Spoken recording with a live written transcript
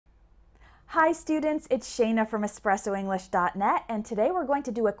Hi students, it's Shayna from EspressoEnglish.net, and today we're going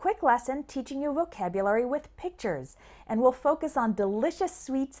to do a quick lesson teaching you vocabulary with pictures, and we'll focus on delicious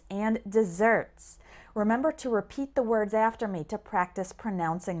sweets and desserts. Remember to repeat the words after me to practice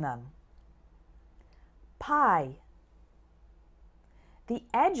pronouncing them. Pie. The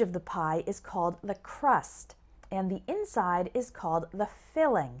edge of the pie is called the crust, and the inside is called the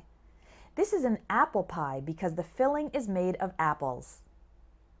filling. This is an apple pie because the filling is made of apples.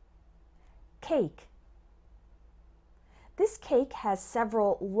 Cake. This cake has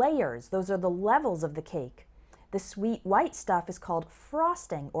several layers. Those are the levels of the cake. The sweet white stuff is called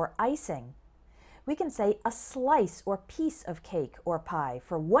frosting or icing. We can say a slice or piece of cake or pie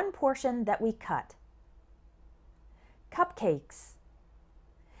for one portion that we cut. Cupcakes.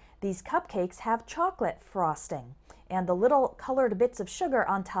 These cupcakes have chocolate frosting, and the little colored bits of sugar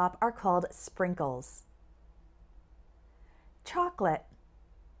on top are called sprinkles. Chocolate.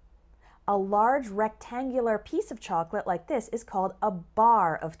 A large rectangular piece of chocolate like this is called a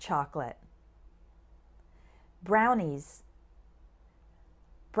bar of chocolate. Brownies.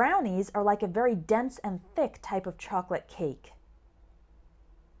 Brownies are like a very dense and thick type of chocolate cake.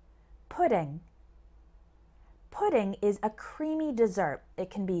 Pudding. Pudding is a creamy dessert.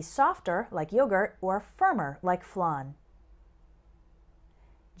 It can be softer, like yogurt, or firmer, like flan.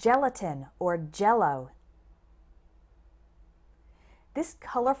 Gelatin, or Jell-O. This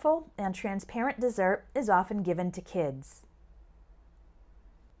colorful and transparent dessert is often given to kids.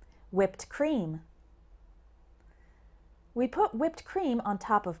 Whipped cream. We put whipped cream on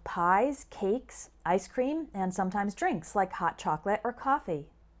top of pies, cakes, ice cream, and sometimes drinks like hot chocolate or coffee.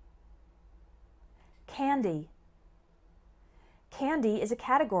 Candy. Candy is a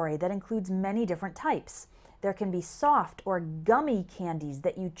category that includes many different types. There can be soft or gummy candies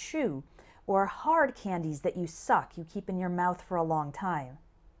that you chew, or hard candies that you suck, you keep in your mouth for a long time.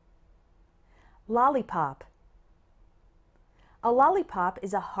 Lollipop. A lollipop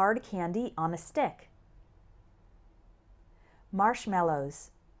is a hard candy on a stick.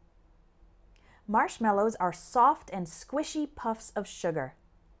 Marshmallows. Marshmallows are soft and squishy puffs of sugar.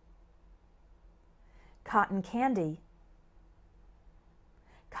 Cotton candy.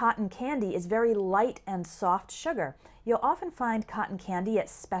 Cotton candy is very light and soft sugar. You'll often find cotton candy at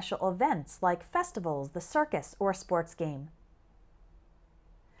special events like festivals, the circus, or a sports game.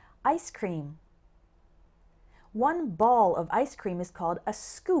 Ice cream. One ball of ice cream is called a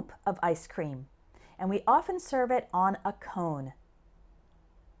scoop of ice cream, and we often serve it on a cone.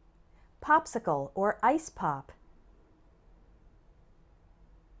 Popsicle or ice pop.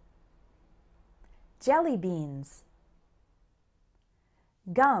 Jelly beans.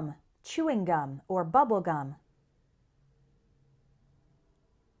 Gum, chewing gum, or bubble gum.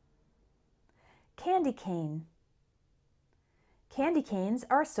 Candy cane. Candy canes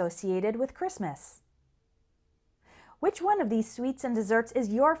are associated with Christmas. Which one of these sweets and desserts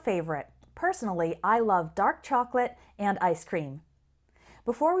is your favorite? Personally, I love dark chocolate and ice cream.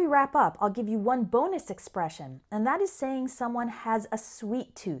 Before we wrap up, I'll give you one bonus expression, and that is saying someone has a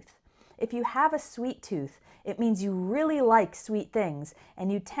sweet tooth. If you have a sweet tooth, it means you really like sweet things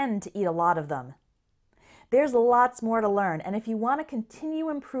and you tend to eat a lot of them. There's lots more to learn, and if you want to continue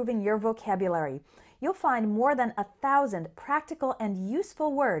improving your vocabulary, you'll find more than 1,000 practical and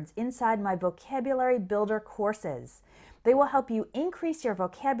useful words inside my Vocabulary Builder courses. They will help you increase your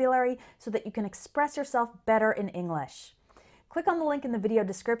vocabulary so that you can express yourself better in English. Click on the link in the video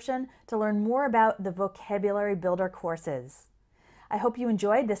description to learn more about the Vocabulary Builder courses. I hope you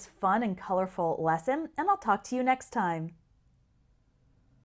enjoyed this fun and colorful lesson, and I'll talk to you next time.